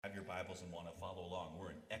Bibles and want to follow along,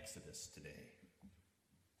 we're in Exodus today.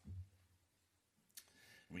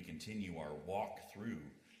 We continue our walk through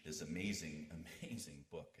this amazing, amazing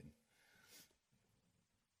book. And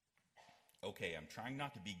okay, I'm trying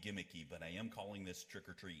not to be gimmicky, but I am calling this trick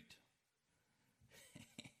or treat.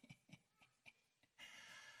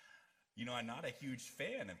 You know, I'm not a huge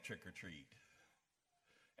fan of trick or treat.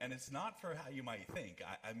 And it's not for how you might think.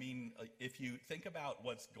 I mean, if you think about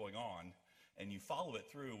what's going on and you follow it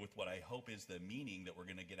through with what I hope is the meaning that we're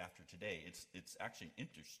going to get after today, it's actually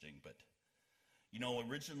interesting. But, you know,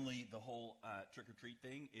 originally the whole trick or treat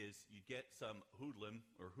thing is you get some hoodlum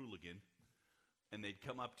or hooligan, and they'd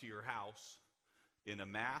come up to your house in a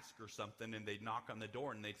mask or something, and they'd knock on the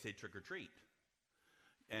door and they'd say trick or treat.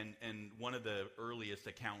 And one of the earliest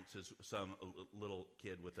accounts is some little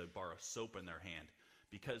kid with a bar of soap in their hand,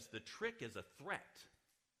 because the trick is a threat.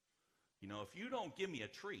 You know, if you don't give me a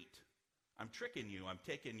treat, I'm tricking you. I'm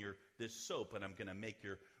taking this soap and I'm going to make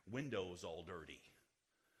your windows all dirty.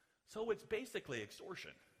 So it's basically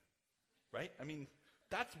extortion, right? I mean,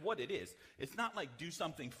 that's what it is. It's not like do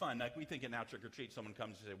something fun. Like we think it now, trick or treat, someone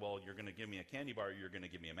comes and say, well, you're going to give me a candy bar, or you're going to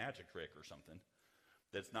give me a magic trick or something.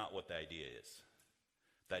 That's not what the idea is.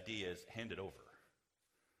 The idea is hand it over,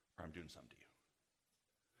 or I'm doing something to you.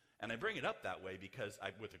 And I bring it up that way because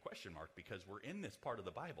with a question mark, because we're in this part of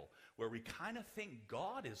the Bible where we kind of think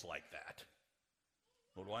God is like that.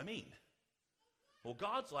 What do I mean? Well,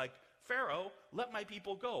 God's like, Pharaoh, let my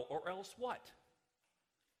people go, or else what?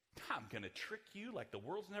 I'm going to trick you like the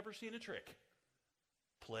world's never seen a trick.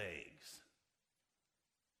 Plagues.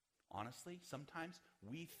 Honestly, sometimes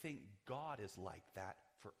we think God is like that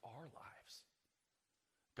for our lives.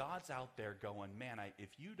 God's out there going, man,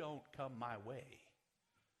 if you don't come my way,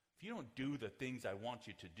 if you don't do the things I want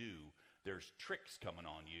you to do, there's tricks coming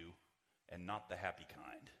on you, and not the happy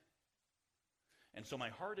kind. And so my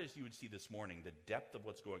heart is you would see this morning the depth of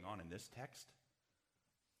what's going on in this text.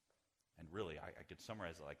 And really, I could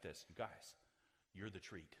summarize it like this. You guys, you're the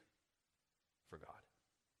treat for God.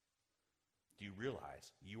 Do you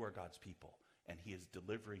realize you are God's people, and he is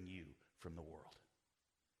delivering you from the world?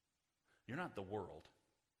 You're not the world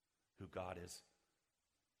who God is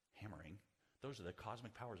hammering. Those are the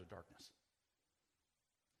cosmic powers of darkness.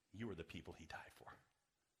 You are the people he died for.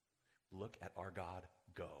 Look at our God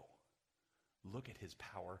go. Look at his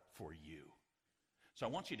power for you. So I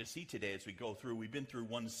want you to see today as we go through, we've been through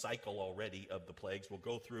one cycle already of the plagues. We'll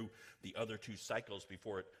go through the other two cycles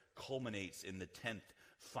before it culminates in the 10th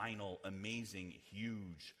final, amazing,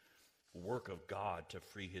 huge work of God to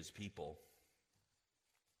free his people.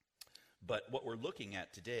 But what we're looking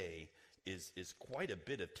at today is quite a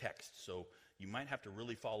bit of text, so you might have to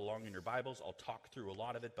really follow along in your Bibles. I'll talk through a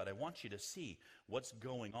lot of it, but I want you to see what's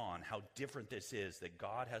going on, how different this is, that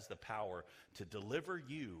God has the power to deliver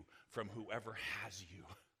you from whoever has you,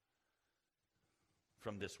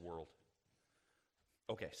 from this world.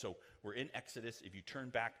 Okay, so we're in Exodus. If you turn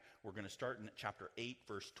back, we're going to start in chapter 8,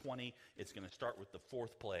 verse 20. It's going to start with the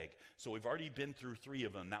fourth plague. So we've already been through three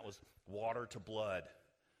of them. That was water to blood,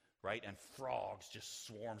 right? And frogs, just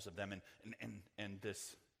swarms of them, and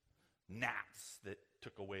this gnats that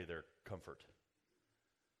took away their comfort.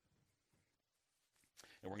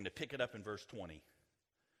 And we're going to pick it up in verse 20.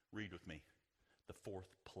 Read with me. The fourth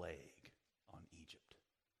plague on Egypt.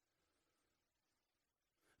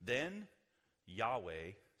 Then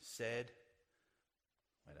Yahweh said,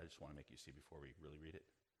 wait, I just want to make you see before we really read it.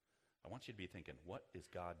 I want you to be thinking, what is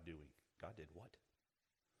God doing? God did what?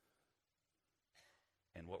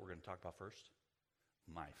 And what we're going to talk about first,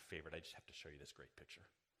 my favorite, I just have to show you this great picture.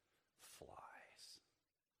 Flies.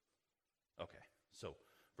 Okay, so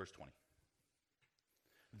verse 20.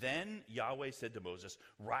 Then Yahweh said to Moses,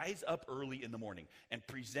 rise up early in the morning and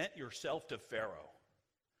present yourself to Pharaoh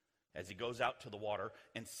as he goes out to the water,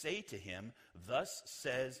 and say to him, thus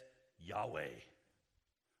says Yahweh,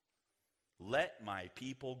 let my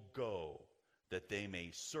people go that they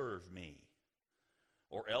may serve me.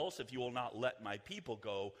 Or else, if you will not let my people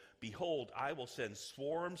go, behold, I will send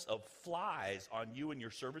swarms of flies on you and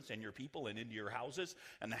your servants and your people and into your houses,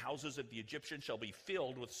 and the houses of the Egyptians shall be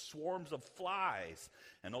filled with swarms of flies,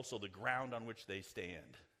 and also the ground on which they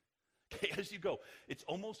stand. Okay, as you go, it's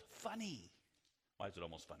almost funny. Why is it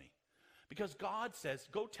almost funny? Because God says,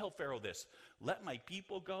 go tell Pharaoh this, let my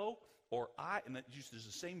people go, or and that uses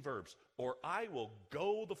the same verbs, or I will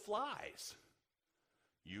go the flies.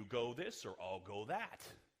 You go this, or I'll go that.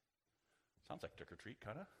 Sounds like trick or treat,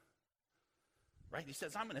 kind of. Right? He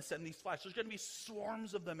says, I'm going to send these flies. There's going to be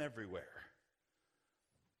swarms of them everywhere.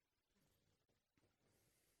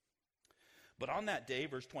 But on that day,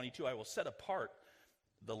 verse 22, I will set apart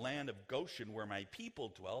the land of Goshen where my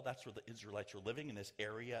people dwell. That's where the Israelites were living, in this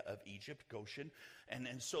area of Egypt, Goshen. And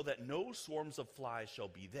so that no swarms of flies shall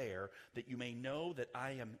be there, that you may know that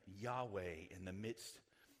I am Yahweh in the midst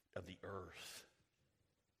of the earth.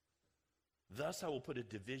 Thus I will put a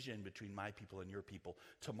division between my people and your people.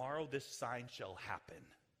 Tomorrow this sign shall happen.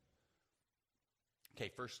 Okay,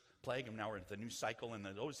 first plague, and now we're into the new cycle, and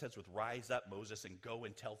it always says with rise up, Moses, and go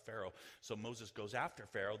and tell Pharaoh. So Moses goes after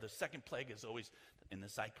Pharaoh. The second plague is always, in the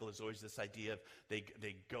cycle, is always this idea of they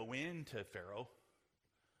go into Pharaoh,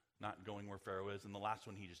 not going where Pharaoh is, and the last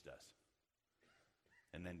one he just does.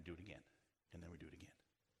 And then do it again, and then we do it again.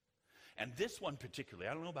 And this one particularly,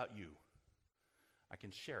 I don't know about you, I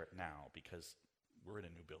can share it now because we're in a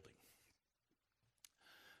new building.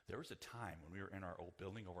 There was a time when we were in our old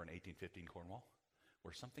building over in 1815 Cornwall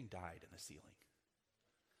where something died in the ceiling.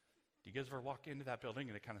 Do you guys ever walk into that building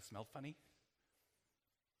and it kind of smelled funny?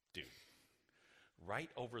 Dude, right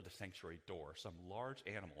over the sanctuary door, some large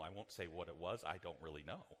animal, I won't say what it was, I don't really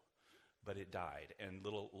know, but it died, and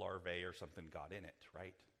little larvae or something got in it,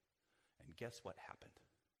 right? And guess what happened?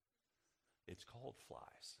 It's called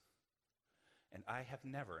flies. And I have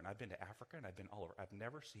never, and I've been to Africa and I've been all over, I've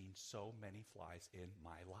never seen so many flies in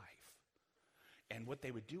my life. And what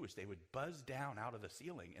they would do is they would buzz down out of the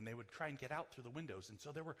ceiling and they would try and get out through the windows. And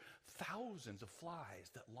so there were thousands of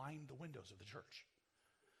flies that lined the windows of the church.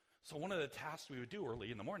 So one of the tasks we would do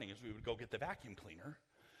early in the morning is we would go get the vacuum cleaner,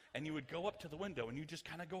 and you would go up to the window and you just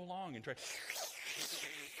kind of go along and try,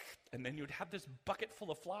 and then you'd have this bucket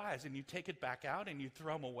full of flies, and you take it back out and you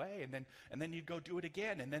throw them away, and then you'd go do it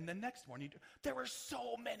again, and then the next morning there were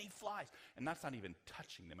so many flies, and that's not even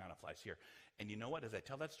touching the amount of flies here. And you know what? As I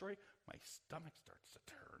tell that story, my stomach starts to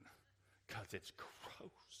turn because it's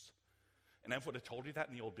gross. And if I would have told you that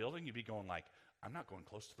in the old building, you'd be going like, I'm not going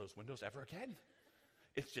close to those windows ever again.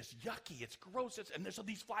 It's just yucky. It's gross. And so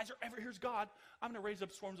these flies are everywhere. Here's God. I'm going to raise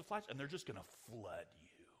up swarms of flies, and they're just going to flood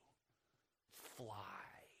you. Flies.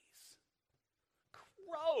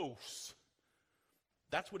 Gross.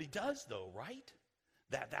 That's what he does, though, right?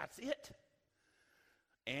 That's it.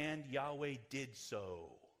 And Yahweh did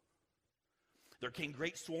so. There came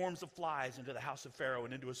great swarms of flies into the house of Pharaoh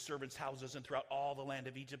and into his servants' houses and throughout all the land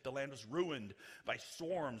of Egypt. The land was ruined by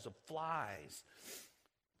swarms of flies.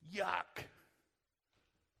 Yuck.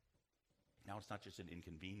 Now it's not just an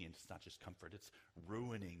inconvenience. It's not just comfort. It's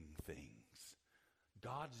ruining things.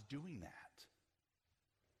 God's doing that.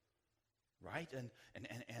 Right?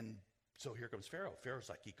 And so here comes Pharaoh. Pharaoh's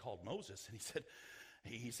like, he called Moses and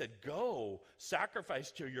he said, go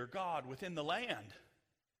sacrifice to your God within the land.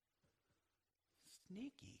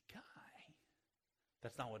 Sneaky guy.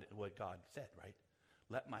 That's not what God said, right?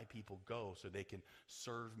 Let my people go so they can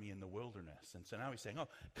serve me in the wilderness. And so now he's saying, oh,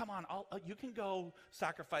 come on, you can go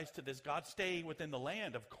sacrifice to this God. Stay within the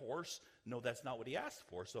land, of course. No, that's not what he asked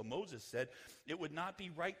for. So Moses said, it would not be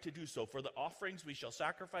right to do so. For the offerings we shall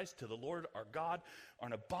sacrifice to the Lord our God are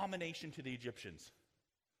an abomination to the Egyptians.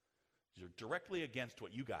 These are directly against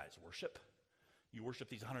what you guys worship. You worship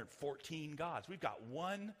these 114 gods. We've got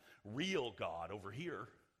one real God over here.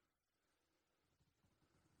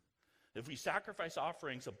 If we sacrifice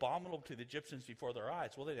offerings abominable to the Egyptians before their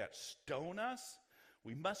eyes, will they not stone us?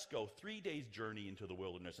 We must go 3 days' journey into the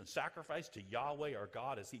wilderness and sacrifice to Yahweh our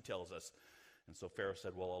God as he tells us. And so Pharaoh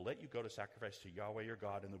said, well, I'll let you go to sacrifice to Yahweh your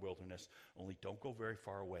God in the wilderness, only don't go very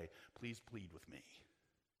far away. Please plead with me,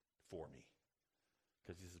 for me.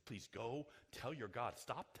 Because he says, please go tell your God,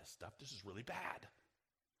 stop this stuff. This is really bad.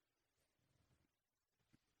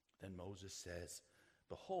 Then Moses says,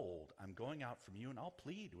 behold, I'm going out from you, and I'll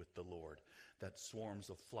plead with the Lord that swarms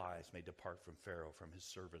of flies may depart from Pharaoh, from his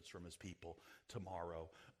servants, from his people tomorrow.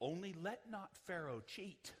 Only let not Pharaoh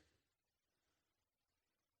cheat.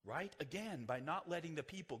 Right? Again, by not letting the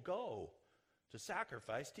people go to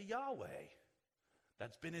sacrifice to Yahweh.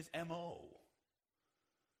 That's been his MO.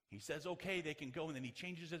 He says, okay, they can go, and then he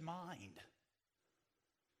changes his mind.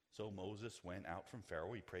 So Moses went out from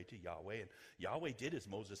Pharaoh. He prayed to Yahweh, and Yahweh did as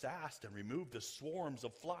Moses asked and removed the swarms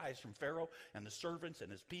of flies from Pharaoh and the servants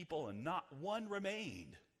and his people, and not one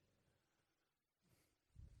remained.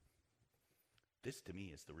 This, to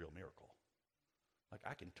me, is the real miracle. Like,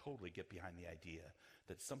 I can totally get behind the idea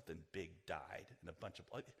that something big died and a bunch of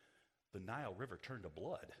blood. The Nile River turned to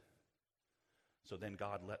blood. So then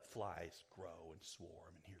God let flies grow and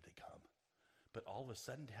swarm, and here they come. But all of a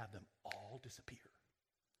sudden, to have them all disappear.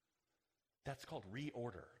 That's called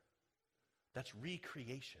reorder. That's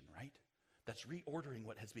recreation, right? That's reordering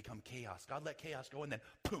what has become chaos. God let chaos go, and then,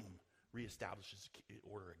 boom, reestablishes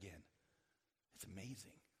order again. It's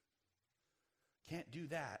amazing. Can't do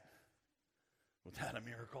that without a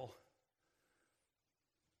miracle.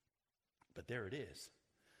 But there it is.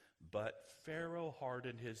 But Pharaoh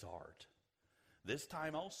hardened his heart. This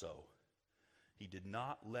time also, he did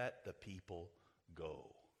not let the people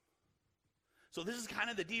go. So this is kind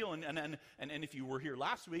of the deal. And if you were here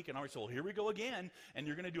last week and I said, well, here we go again, and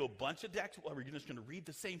you're going to do a bunch of decks, well, we're just going to read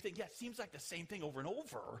the same thing. Yeah, it seems like the same thing over and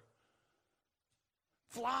over.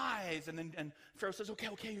 Flies, and Pharaoh says,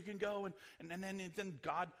 okay, you can go, and then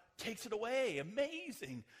God takes it away.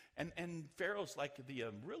 Amazing. And Pharaoh's like the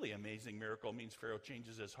really amazing miracle means Pharaoh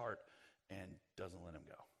changes his heart and doesn't let him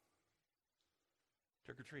go.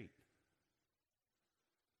 Trick or treat.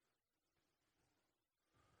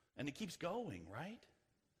 And it keeps going, right?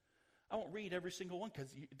 I won't read every single one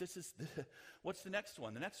because this is, what's the next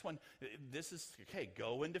one? The next one, this is, okay,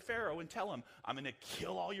 go into Pharaoh and tell him, I'm going to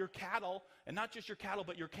kill all your cattle, and not just your cattle,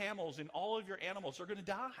 but your camels and all of your animals are going to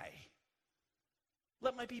die.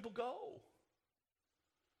 Let my people go.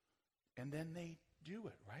 And then they do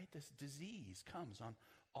it, right? This disease comes on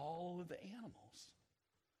all of the animals.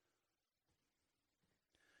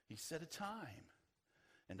 He set a time,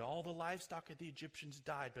 and all the livestock of the Egyptians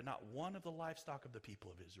died, but not one of the livestock of the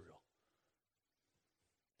people of Israel.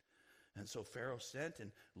 And so Pharaoh sent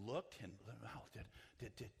and looked, and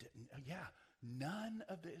none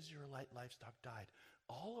of the Israelite livestock died.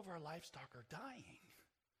 All of our livestock are dying.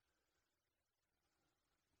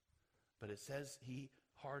 But it says he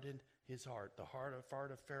hardened his heart. The heart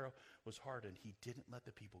of Pharaoh was hardened. He didn't let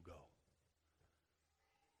the people go.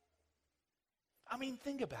 I mean,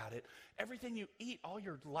 think about it. Everything you eat, all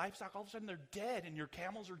your livestock, all of a sudden they're dead, and your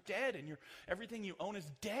camels are dead, and everything you own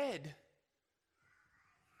is dead.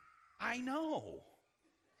 I know.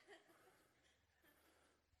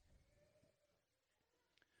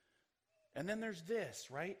 And then there's this,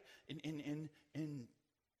 right? In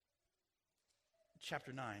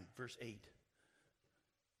chapter 9, verse 8.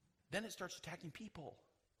 Then it starts attacking people.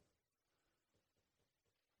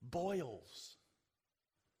 Boils.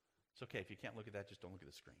 It's okay, if you can't look at that, just don't look at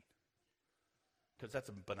the screen. Because that's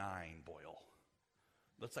a benign boil.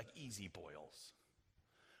 That's like easy boils.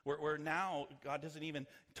 Where now God doesn't even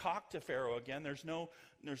talk to Pharaoh again. There's no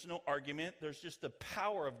argument. There's just the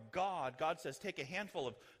power of God. God says, take a handful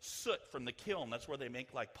of soot from the kiln. That's where they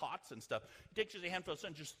make like pots and stuff. He takes just a handful of soot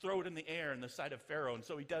and just throw it in the air in the sight of Pharaoh. And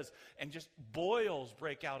so he does. And just boils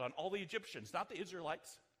break out on all the Egyptians, not the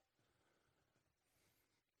Israelites.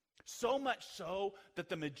 So much so that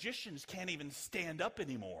the magicians can't even stand up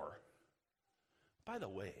anymore. By the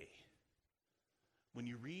way, when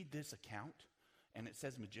you read this account, and it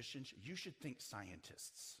says magicians, you should think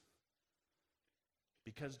scientists.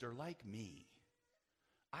 Because they're like me.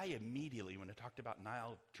 I immediately, when I talked about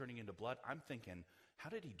Nile turning into blood, I'm thinking, how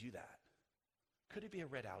did he do that? Could it be a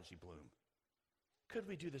red algae bloom? Could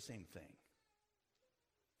we do the same thing?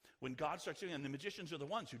 When God starts doing it, and the magicians are the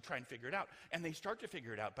ones who try and figure it out. And they start to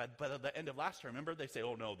figure it out. But at the end of last term, remember, they say,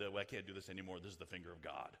 oh no, I can't do this anymore. This is the finger of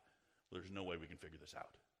God. There's no way we can figure this out.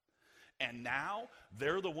 And now,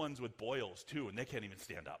 they're the ones with boils too, and they can't even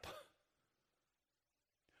stand up.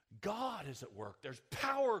 God is at work. There's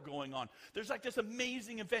power going on. There's like this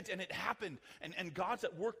amazing event, and it happened. And God's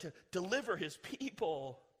at work to deliver his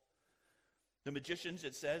people. The magicians,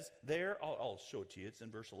 it says there, I'll show it to you. It's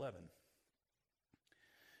in verse 11.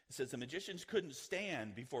 It says the magicians couldn't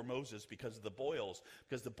stand before Moses because of the boils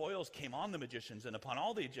came on the magicians and upon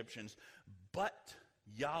all the Egyptians, but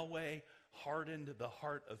Yahweh hardened the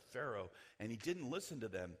heart of Pharaoh, and he didn't listen to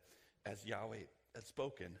them as Yahweh had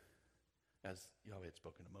spoken to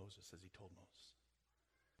Moses, as he told Moses.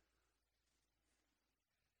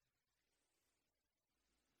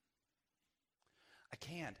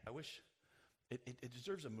 I wish, it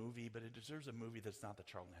deserves a movie, but it deserves a movie that's not the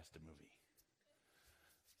Charlton Heston movie.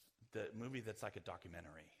 The movie that's like a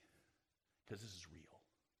documentary, because this is real.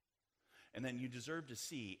 And then you deserve to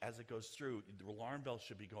see, as it goes through, the alarm bells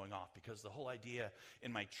should be going off, because the whole idea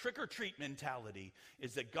in my trick-or-treat mentality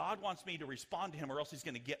is that God wants me to respond to him or else he's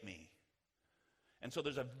going to get me. And so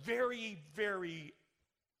there's a very, very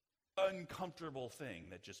uncomfortable thing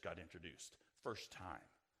that just got introduced. First time.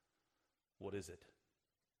 What is it?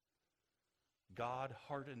 God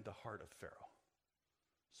hardened the heart of Pharaoh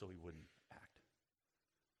so he wouldn't act.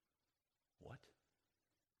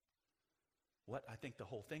 What? I think the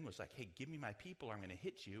whole thing was like, hey, give me my people or I'm going to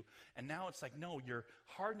hit you. And now it's like, no, you're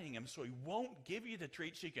hardening him so he won't give you the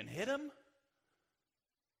treat so you can hit him?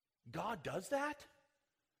 God does that?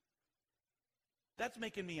 That's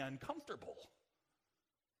making me uncomfortable.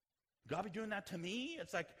 God be doing that to me?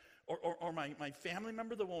 It's like, or my family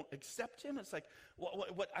member that won't accept him? It's like,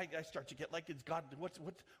 what I start to get like, it's God,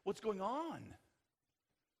 what's going on?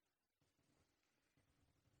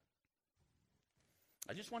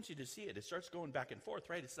 I just want you to see it. It starts going back and forth,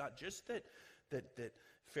 right? It's not just that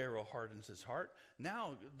Pharaoh hardens his heart.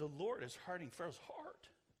 Now the Lord is hardening Pharaoh's heart.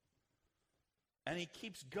 And he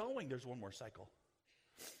keeps going. There's one more cycle.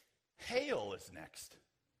 Hail is next.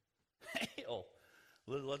 Hail.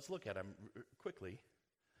 Let's look at him quickly.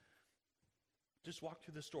 Just walk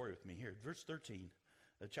through the story with me here. Verse 13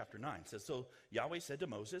 of chapter 9 says, so Yahweh said to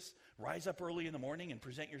Moses, rise up early in the morning and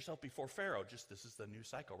present yourself before Pharaoh. This is the new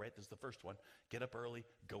cycle, right? This is the first one. Get up early,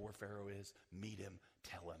 go where Pharaoh is, meet him,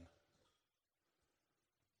 tell him.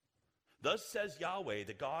 Thus says Yahweh,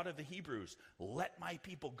 the God of the Hebrews, let my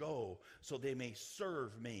people go so they may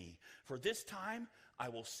serve me. For this time I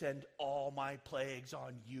will send all my plagues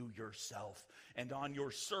on you yourself and on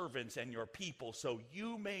your servants and your people, so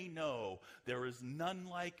you may know there is none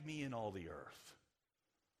like me in all the earth.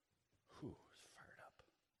 Whew, it's fired up.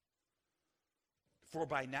 For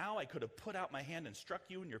by now I could have put out my hand and struck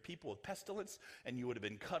you and your people with pestilence, and you would have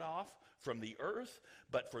been cut off from the earth.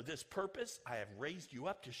 But for this purpose I have raised you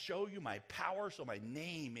up to show you my power, so my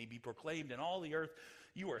name may be proclaimed in all the earth.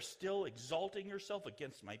 You are still exalting yourself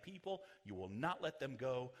against my people. You will not let them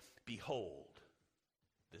go. Behold,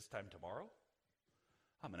 this time tomorrow,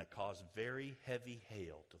 I'm going to cause very heavy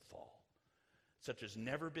hail to fall, such as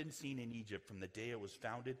never been seen in Egypt from the day it was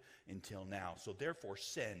founded until now. So therefore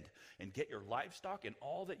send and get your livestock and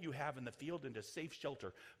all that you have in the field into safe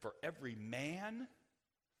shelter, for every man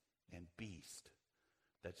and beast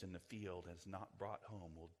that's in the field has not brought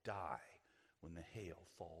home will die when the hail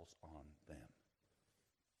falls on them.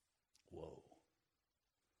 Whoa.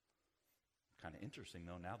 Kind of interesting,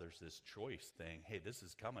 though. Now there's this choice thing. Hey, this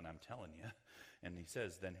is coming, I'm telling you. And he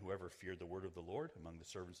says, then whoever feared the word of the Lord among the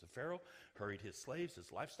servants of Pharaoh hurried his slaves,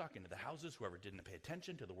 his livestock into the houses. Whoever didn't pay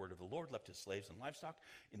attention to the word of the Lord left his slaves and livestock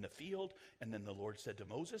in the field. And then the Lord said to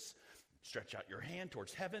Moses, stretch out your hand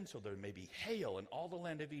towards heaven so there may be hail in all the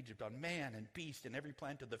land of Egypt on man and beast and every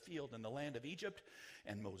plant of the field in the land of Egypt.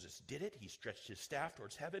 And Moses did it. He stretched his staff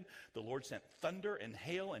towards heaven. The Lord sent thunder and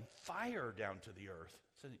hail and fire down to the earth.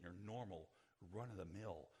 This isn't your normal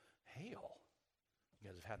run-of-the-mill hail. You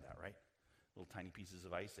guys have had that, right? Little tiny pieces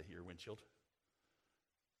of ice that hit your windshield.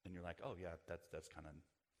 And you're like, oh yeah, that's kind of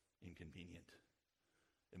inconvenient.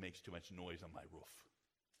 It makes too much noise on my roof.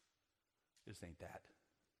 This ain't that.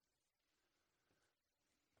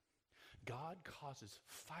 God causes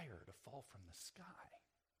fire to fall from the sky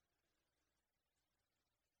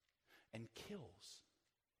and kills.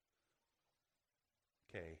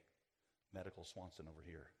 Okay, medical Swanson over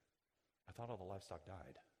here. I thought all the livestock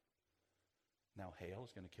died. Now hail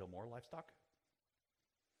is going to kill more livestock?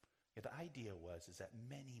 Yeah, the idea is that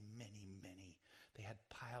many, they had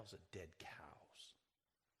piles of dead cows.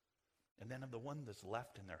 And then of the one that's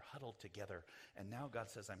left, and they're huddled together. And now God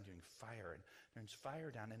says, I'm doing fire. And there's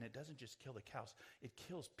fire down, and it doesn't just kill the cows. It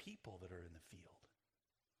kills people that are in the field.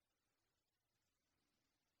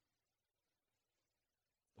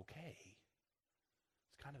 Okay.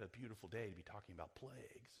 It's kind of a beautiful day to be talking about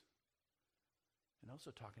plagues. And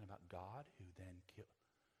also talking about God who then killed.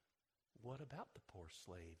 What about the poor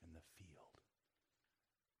slave in the field?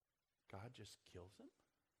 God just kills him?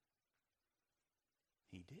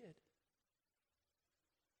 He did.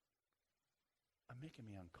 I'm making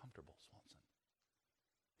me uncomfortable, Swanson.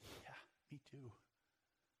 Yeah, me too.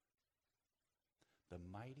 The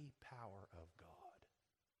mighty power of God.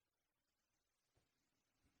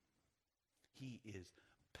 He is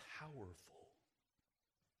powerful.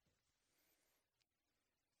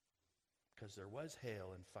 Because there was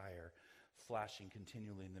hail and fire flashing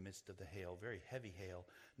continually in the midst of the hail, very heavy hail,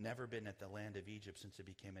 never been at the land of Egypt since it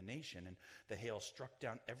became a nation. And the hail struck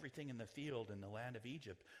down everything in the field in the land of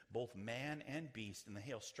Egypt, both man and beast. And the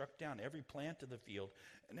hail struck down every plant of the field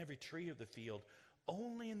and every tree of the field.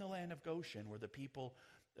 Only in the land of Goshen, where the people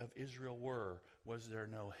of Israel were, was there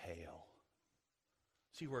no hail.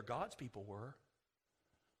 See, where God's people were,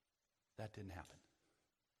 that didn't happen.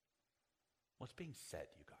 What's being said,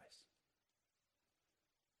 you guys?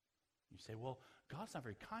 You say, well, God's not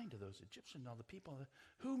very kind to those Egyptians and all the people.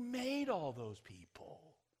 Who made all those people?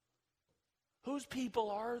 Whose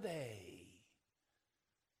people are they?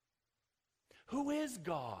 Who is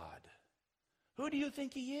God? Who do you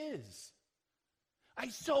think he is? I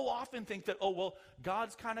so often think that, oh, well,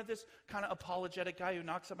 God's kind of this kind of apologetic guy who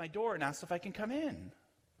knocks at my door and asks if I can come in.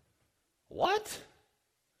 What?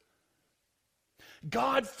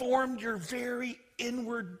 God formed your very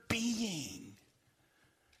inward being.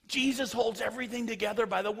 Jesus holds everything together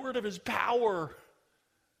by the word of his power.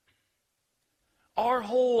 Our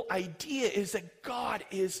whole idea is that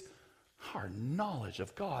our knowledge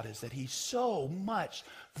of God is that he's so much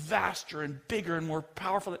vaster and bigger and more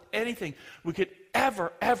powerful than anything we could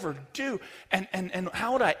ever do? And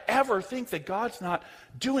how would I ever think that God's not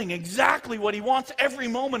doing exactly what he wants every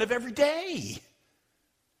moment of every day?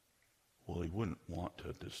 Well, he wouldn't want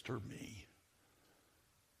to disturb me.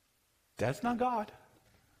 That's not God.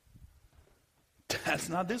 That's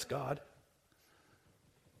not this God.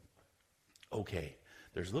 Okay,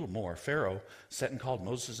 there's a little more. Pharaoh sent and called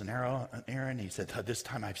Moses and Aaron. He said, this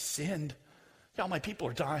time I've sinned. Y'all, my people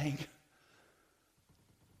are dying.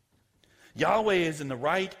 Yahweh is in the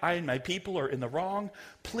right, I and my people are in the wrong.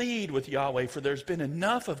 Plead with Yahweh, for there's been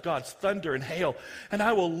enough of God's thunder and hail, and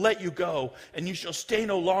I will let you go, and you shall stay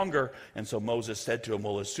no longer. And so Moses said to him,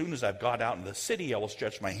 well, as soon as I've got out in the city, I will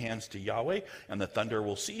stretch my hands to Yahweh, and the thunder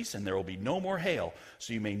will cease, and there will be no more hail,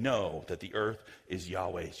 so you may know that the earth is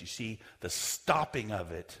Yahweh's. You see, the stopping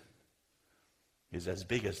of it is as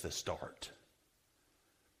big as the start.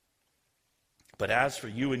 But as for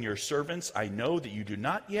you and your servants, I know that you do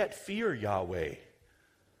not yet fear Yahweh,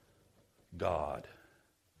 God.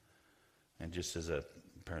 And just as a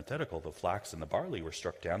parenthetical, the flax and the barley were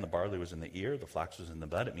struck down. The barley was in the ear, the flax was in the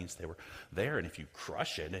bud. It means they were there, and if you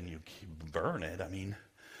crush it and you burn it,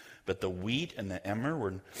 but the wheat and the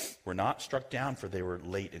emmer were not struck down, for they were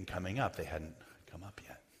late in coming up. They hadn't come up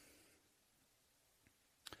yet.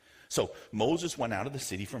 So Moses went out of the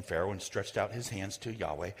city from Pharaoh and stretched out his hands to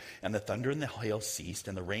Yahweh, and the thunder and the hail ceased,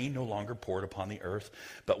 and the rain no longer poured upon the earth.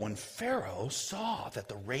 But when Pharaoh saw that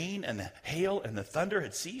the rain and the hail and the thunder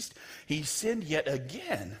had ceased, he sinned yet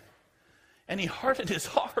again, and he hardened his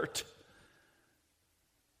heart.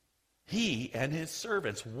 He and his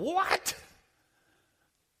servants. What?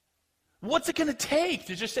 What's it going to take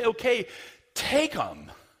to just say, okay, take them?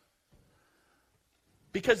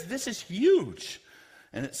 Because this is huge.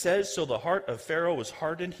 And it says, so the heart of Pharaoh was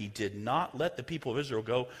hardened. He did not let the people of Israel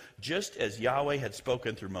go, just as Yahweh had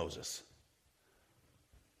spoken through Moses.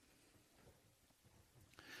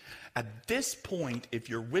 At this point, if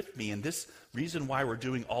you're with me, and this reason why we're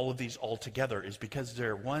doing all of these all together is because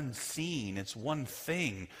they're one scene, it's one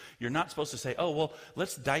thing. You're not supposed to say, oh, well,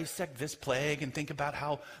 let's dissect this plague and think about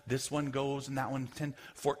how this one goes and that one 10,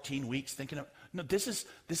 14 weeks thinking of. No, this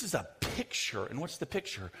is a picture. And what's the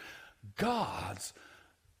picture? God's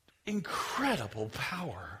incredible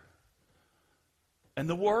power. And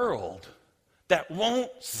the world that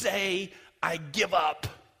won't say, I give up.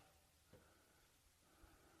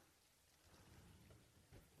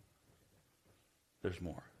 There's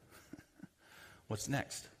more. What's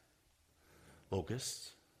next?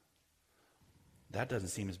 Locusts. That doesn't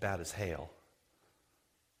seem as bad as hail.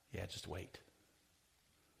 Yeah, just wait.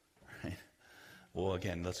 Right? Well,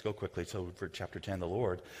 again, let's go quickly. So for chapter 10, the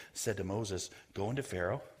Lord said to Moses, go into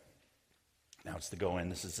Pharaoh. Now it's the go in.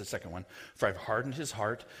 This is the second one. For I've hardened his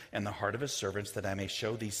heart and the heart of his servants, that I may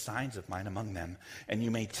show these signs of mine among them. And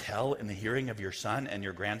you may tell in the hearing of your son and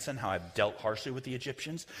your grandson how I've dealt harshly with the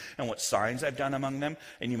Egyptians and what signs I've done among them.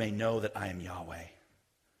 And you may know that I am Yahweh.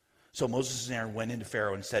 So Moses and Aaron went into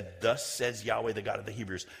Pharaoh and said, thus says Yahweh, the God of the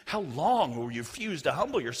Hebrews, how long will you refuse to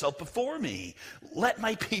humble yourself before me? Let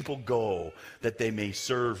my people go, that they may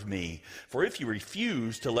serve me. For if you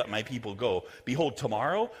refuse to let my people go, behold,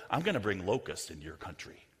 tomorrow I'm going to bring locusts into your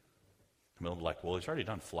country. And they'll be like, well, he's already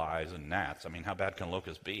done flies and gnats. How bad can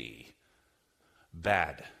locusts be?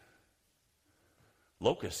 Bad.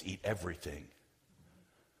 Locusts eat everything.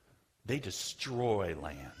 They destroy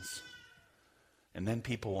lands. And then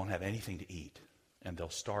people won't have anything to eat, and they'll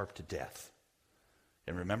starve to death.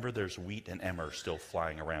 And remember, there's wheat and emmer still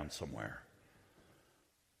flying around somewhere.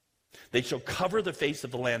 They shall cover the face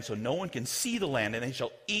of the land so no one can see the land, and they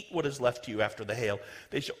shall eat what is left to you after the hail.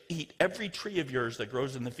 They shall eat every tree of yours that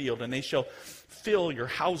grows in the field, and they shall fill your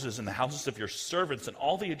houses and the houses of your servants and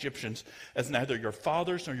all the Egyptians, as neither your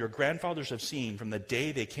fathers nor your grandfathers have seen from the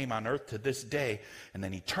day they came on earth to this day. And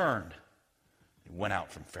then he turned and went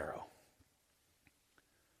out from Pharaoh.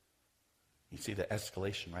 You see the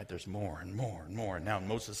escalation, right? There's more and more and more. And now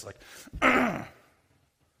Moses is like, and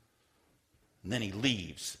then he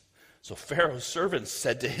leaves. So Pharaoh's servants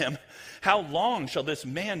said to him, how long shall this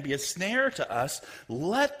man be a snare to us?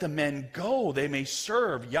 Let the men go. They may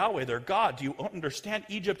serve Yahweh their God. Do you understand?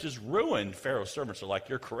 Egypt is ruined. Pharaoh's servants are like,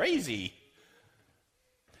 you're crazy.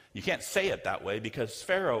 You can't say it that way because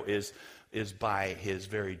Pharaoh is by his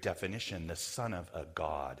very definition the son of a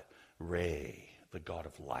god, Re, the god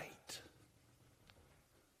of light.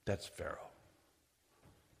 That's Pharaoh.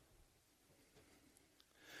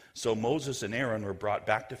 So Moses and Aaron were brought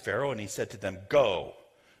back to Pharaoh, and he said to them, go,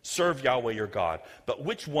 serve Yahweh your God. But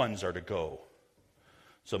which ones are to go?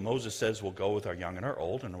 So Moses says, we'll go with our young and our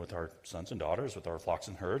old, and with our sons and daughters, with our flocks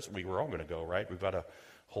and herds. We were all going to go, right? We've got to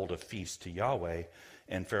hold a feast to Yahweh.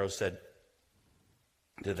 And Pharaoh said,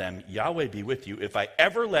 to them, Yahweh be with you. If I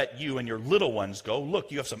ever let you and your little ones go,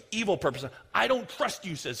 look, you have some evil purpose. I don't trust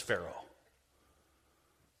you, says Pharaoh.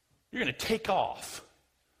 You're going to take off.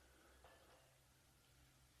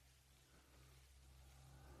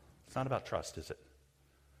 It's not about trust, is it?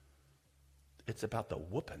 It's about the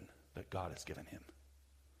whooping that God has given him.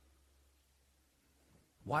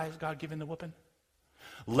 Why is God giving the whooping?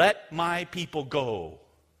 Let my people go.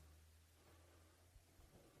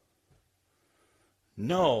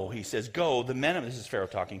 No, he says, go, the men of, this is Pharaoh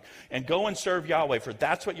talking, and go and serve Yahweh, for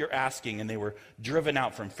that's what you're asking. And they were driven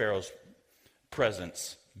out from Pharaoh's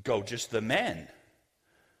presence. Go, just the men.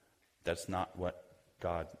 That's not what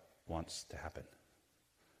God wants to happen.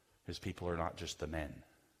 His people are not just the men.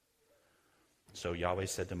 So Yahweh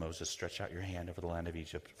said to Moses, stretch out your hand over the land of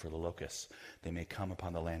Egypt for the locusts. They may come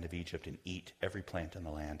upon the land of Egypt and eat every plant in the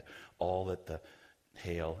land, all that the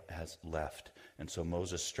hail has left. And so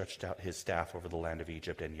Moses stretched out his staff over the land of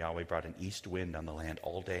Egypt, and Yahweh brought an east wind on the land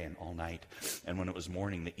all day and all night. And when it was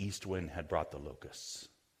morning, the east wind had brought the locusts.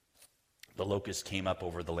 The locusts came up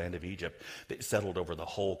over the land of Egypt. They settled over the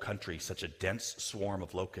whole country, such a dense swarm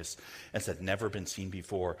of locusts as had never been seen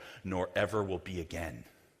before, nor ever will be again.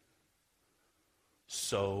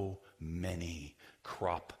 So many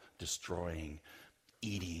crop-destroying,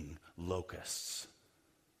 eating locusts.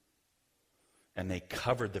 And they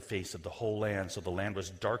covered the face of the whole land, so the land was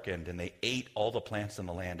darkened, and they ate all the plants in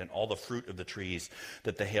the land and all the fruit of the trees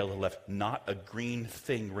that the hail had left. Not a green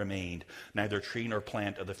thing remained, neither tree nor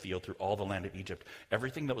plant of the field through all the land of Egypt.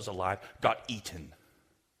 Everything that was alive got eaten,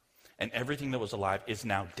 and everything that was alive is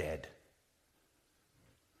now dead.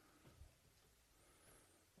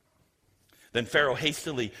 Then Pharaoh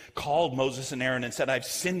hastily called Moses and Aaron and said, I've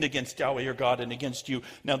sinned against Yahweh your God and against you.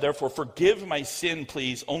 Now therefore forgive my sin,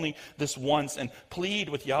 please, only this once, and plead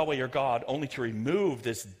with Yahweh your God only to remove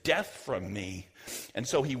this death from me. And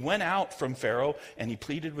so he went out from Pharaoh and he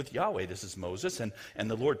pleaded with Yahweh. This is Moses. And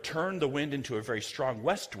the Lord turned the wind into a very strong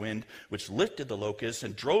west wind, which lifted the locusts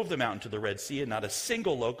and drove them out into the Red Sea, and not a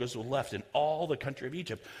single locust was left in all the country of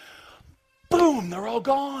Egypt. Boom, they're all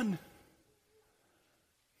gone.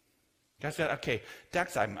 I said, okay,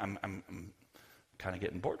 Dex, I'm kind of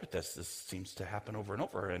getting bored with this. This seems to happen over and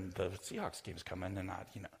over, and the Seahawks game's coming, and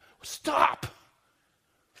stop!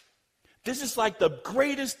 This is like the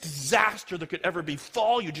greatest disaster that could ever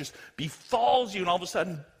befall you. Just befalls you, and all of a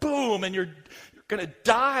sudden, boom, and you're going to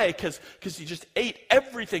die because you just ate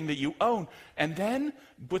everything that you own. And then,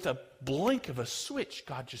 with a blink of a switch,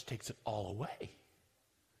 God just takes it all away.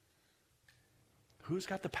 Who's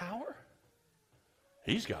got the power?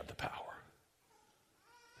 He's got the power.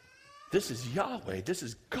 This is Yahweh. This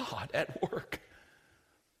is God at work.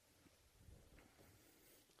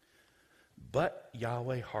 But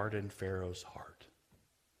Yahweh hardened Pharaoh's heart,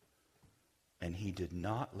 and he did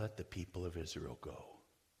not let the people of Israel go.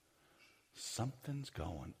 Something's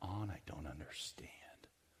going on I don't understand.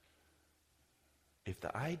 If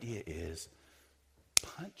the idea is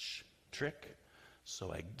punch, trick,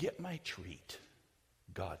 so I get my treat,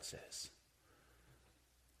 God says,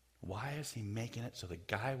 why is he making it so the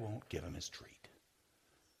guy won't give him his treat?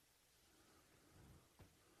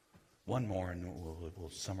 One more and we'll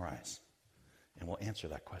summarize. And we'll answer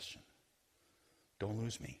that question. Don't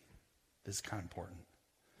lose me. This is kind of important.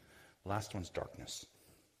 Last one's darkness.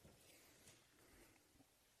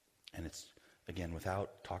 And it's, again,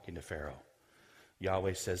 without talking to Pharaoh.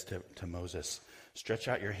 Yahweh says to Moses, stretch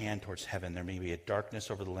out your hand towards heaven. There may be a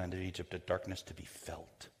darkness over the land of Egypt, a darkness to be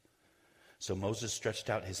felt. So Moses stretched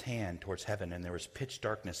out his hand towards heaven, and there was pitch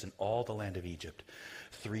darkness in all the land of Egypt.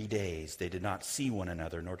 3 days they did not see one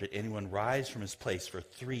another, nor did anyone rise from his place for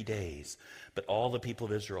 3 days. But all the people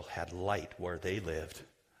of Israel had light where they lived.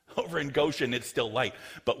 Over in Goshen, it's still light.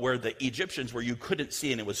 But where the Egyptians were, you couldn't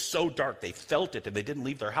see, and it was so dark, they felt it, and they didn't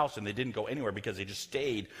leave their house, and they didn't go anywhere because they just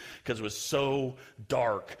stayed because it was so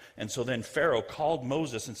dark. And so then Pharaoh called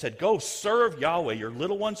Moses and said, go serve Yahweh. Your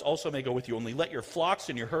little ones also may go with you. Only let your flocks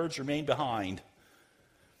and your herds remain behind.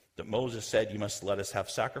 But Moses said, you must let us have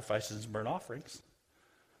sacrifices and burnt offerings.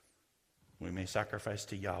 We may sacrifice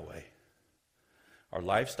to Yahweh. Our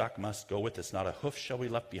livestock must go with us, not a hoof shall be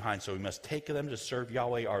left behind. So we must take them to serve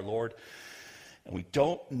Yahweh our Lord. And we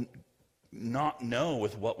don't not know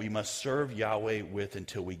with what we must serve Yahweh with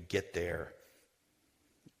until we get there.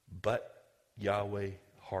 But Yahweh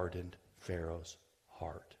hardened Pharaoh's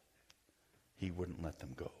heart. He wouldn't let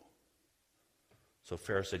them go. So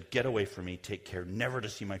Pharaoh said, get away from me, take care never to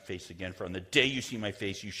see my face again, for on the day you see my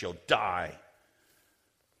face you shall die.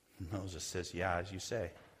 And Moses says, yeah, as you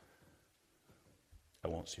say. I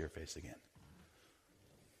won't see your face again.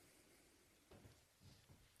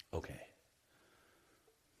 Okay.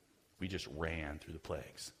 We just ran through the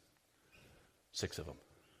plagues. 6 of them.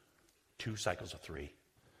 2 cycles of 3.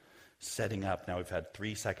 Setting up, now we've had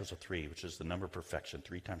 3 cycles of 3, which is the number of perfection,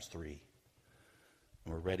 3 times 3.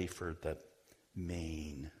 And we're ready for the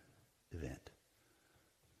main event.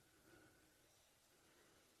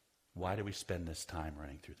 Why do we spend this time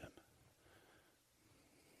running through them?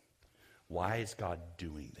 Why is God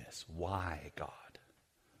doing this? Why God?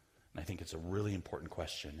 And I think it's a really important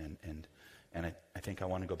question. And I think I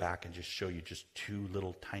want to go back and just show you just 2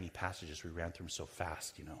 little tiny passages. We ran through them so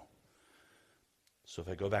fast, you know. So if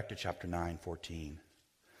I go back to chapter 9:14,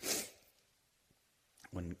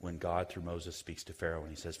 when God through Moses speaks to Pharaoh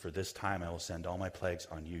and he says, "For this time I will send all my plagues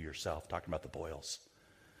on you yourself," talking about the boils,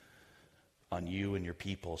 "on you and your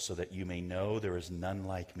people, so that you may know there is none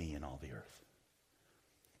like me in all the earth.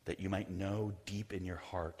 That you might know deep in your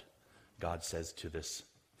heart," God says to this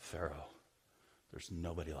Pharaoh, "there's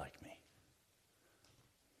nobody like me."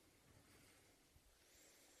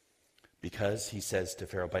 Because he says to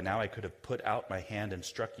Pharaoh, "By now I could have put out my hand and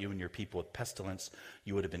struck you and your people with pestilence.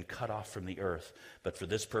 You would have been cut off from the earth. But for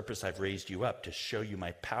this purpose I've raised you up, to show you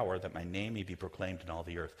my power, that my name may be proclaimed in all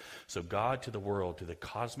the earth." So God to the world, to the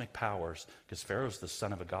cosmic powers, because Pharaoh's the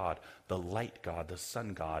son of a god, the light god, the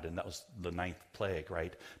sun god, and that was the 9th plague,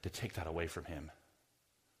 right? To take that away from him.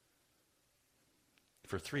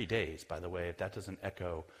 For 3 days, by the way, if that doesn't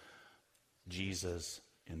echo Jesus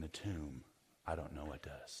in the tomb, I don't know what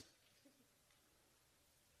does.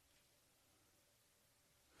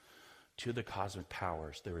 To the cosmic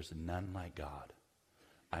powers, there is none like God.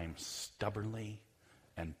 I am stubbornly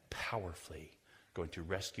and powerfully going to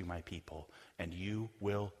rescue my people, and you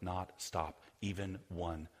will not stop even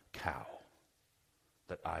one cow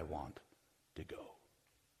that I want to go.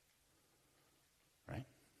 Right?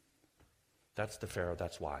 That's the Pharaoh,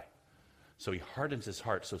 that's why. So he hardens his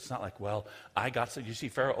heart. So it's not like, well, I got some. You see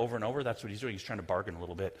Pharaoh over and over, that's what he's doing. He's trying to bargain a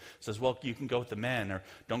little bit. Says, well, you can go with the men, or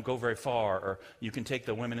don't go very far, or you can take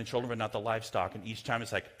the women and children, but not the livestock. And each time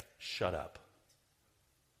it's like, shut up.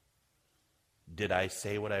 Did I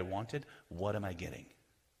say what I wanted? What am I getting?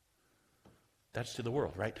 That's to the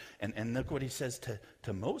world, right? And look what he says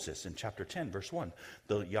to Moses in chapter 10, verse 1.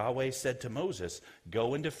 The Yahweh said to Moses,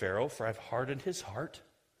 "Go into Pharaoh, for I've hardened his heart."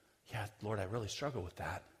 Yeah, Lord, I really struggle with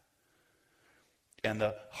that. "And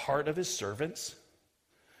the heart of his servants,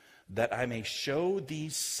 that I may show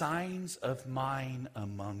these signs of mine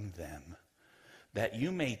among them, that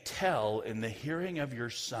you may tell in the hearing of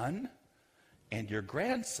your son and your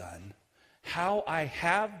grandson how I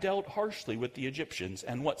have dealt harshly with the Egyptians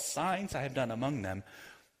and what signs I have done among them,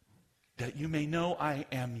 that you may know I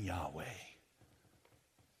am Yahweh."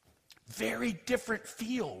 Very different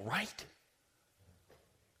feel, right?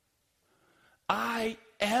 I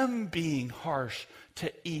am being harsh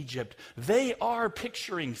to Egypt. They are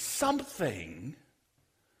picturing something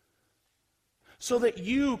so that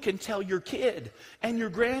you can tell your kid and your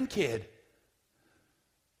grandkid,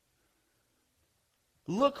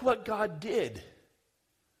 look what God did.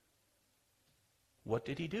 What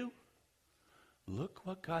did he do? Look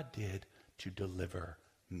what God did to deliver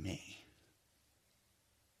me.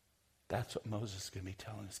 That's what Moses is going to be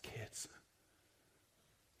telling his kids.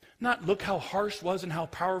 Not look how harsh was and how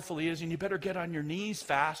powerful he is and you better get on your knees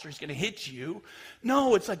fast or he's going to hit you.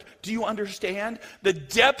 No, it's like, do you understand the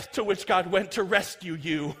depth to which God went to rescue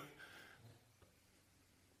you?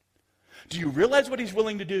 Do you realize what he's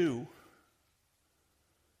willing to do?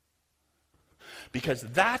 Because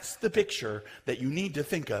that's the picture that you need to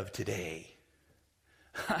think of today.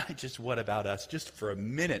 What about us? Just for a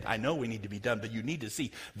minute. I know we need to be done, but you need to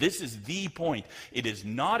see, this is the point. It is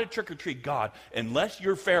not a trick-or-treat God unless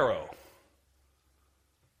you're Pharaoh.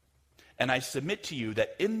 And I submit to you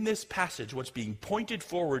that in this passage, what's being pointed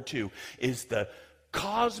forward to is the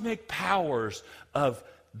cosmic powers of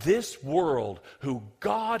this world who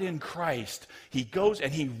God in Christ, he goes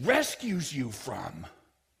and he rescues you from.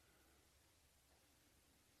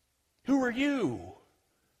 Who are you?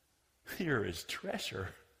 You're his treasure.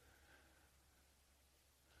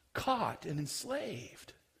 Caught and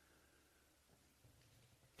enslaved.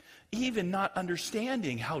 Even not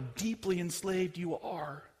understanding how deeply enslaved you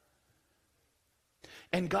are.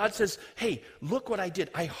 And God says, hey, look what I did.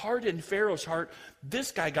 I hardened Pharaoh's heart.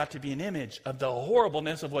 This guy got to be an image of the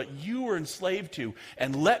horribleness of what you were enslaved to.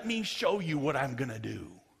 And let me show you what I'm going to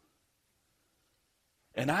do.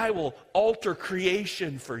 And I will alter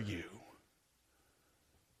creation for you.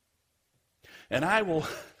 And I will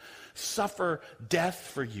suffer death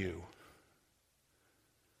for you.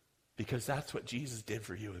 Because that's what Jesus did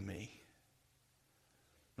for you and me.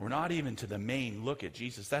 We're not even to the main look at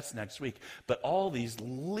Jesus. That's next week. But all these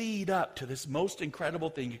lead up to this most incredible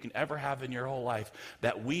thing you can ever have in your whole life,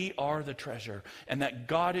 that we are the treasure, and that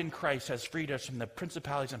God in Christ has freed us from the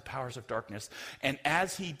principalities and powers of darkness. And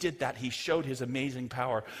as he did that, he showed his amazing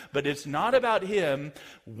power. But it's not about him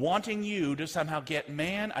wanting you to somehow get,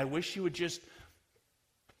 man, I wish you would just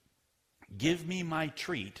give me my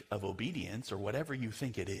treat of obedience or whatever you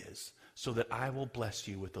think it is, so that I will bless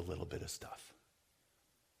you with a little bit of stuff.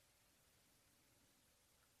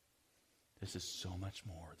 This is so much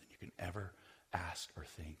more than you can ever ask or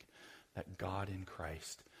think, that God in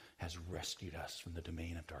Christ has rescued us from the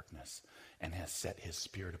domain of darkness and has set his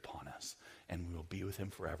Spirit upon us, and we will be with him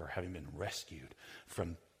forever, having been rescued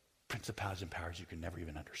from principalities and powers you can never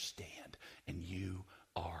even understand, and you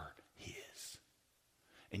are his.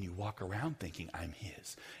 And you walk around thinking, I'm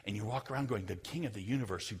his. And you walk around going, the King of the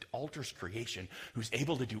universe who alters creation, who's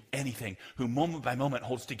able to do anything, who moment by moment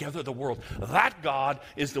holds together the world. That God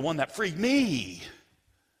is the one that freed me.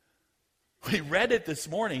 We read it this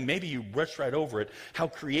morning. Maybe you rushed right over it. How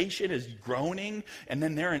creation is groaning. And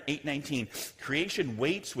then there in 8:19, creation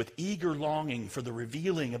waits with eager longing for the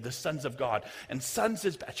revealing of the sons of God. And sons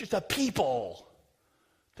is just a people.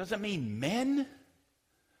 Doesn't mean men.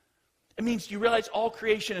 It means you realize all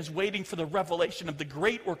creation is waiting for the revelation of the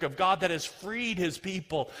great work of God that has freed his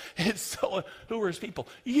people. It's so, who are his people?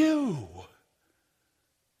 You.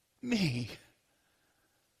 Me.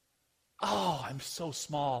 Oh, I'm so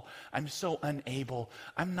small. I'm so unable.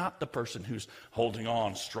 I'm not the person who's holding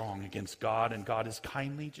on strong against God, and God is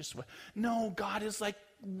kindly just... No, God is like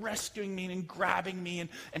rescuing me and grabbing me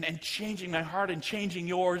and changing my heart and changing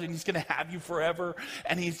yours, and he's going to have you forever,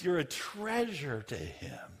 and you're a treasure to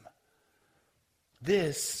him.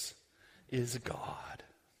 This is God.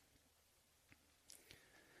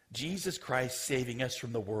 Jesus Christ saving us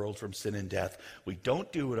from the world, from sin and death. We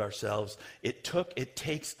don't do it ourselves. It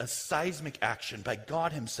takes a seismic action by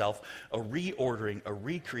God himself, a reordering, a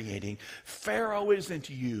recreating. Pharaoh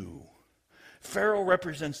isn't you. Pharaoh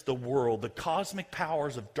represents the world, the cosmic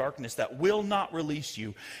powers of darkness that will not release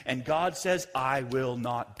you. And God says, I will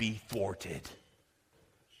not be thwarted.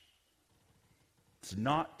 It's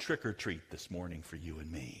not trick or treat this morning for you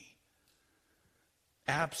and me.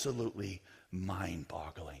 Absolutely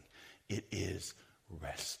mind-boggling. It is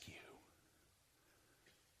rescue.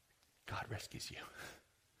 God rescues you.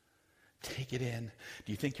 Take it in.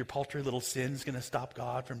 Do you think your paltry little sin is going to stop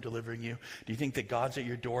God from delivering you? Do you think that God's at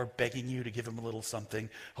your door begging you to give him a little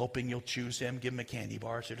something, hoping you'll choose him, give him a candy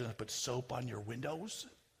bar so he doesn't put soap on your windows?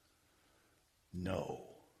 No.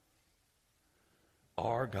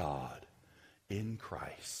 Our God in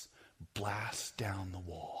Christ blasts down the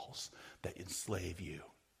walls that enslave you,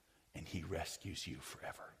 and he rescues you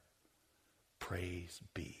forever. Praise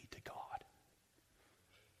be to God.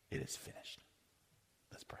 It is finished.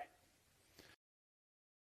 Let's pray.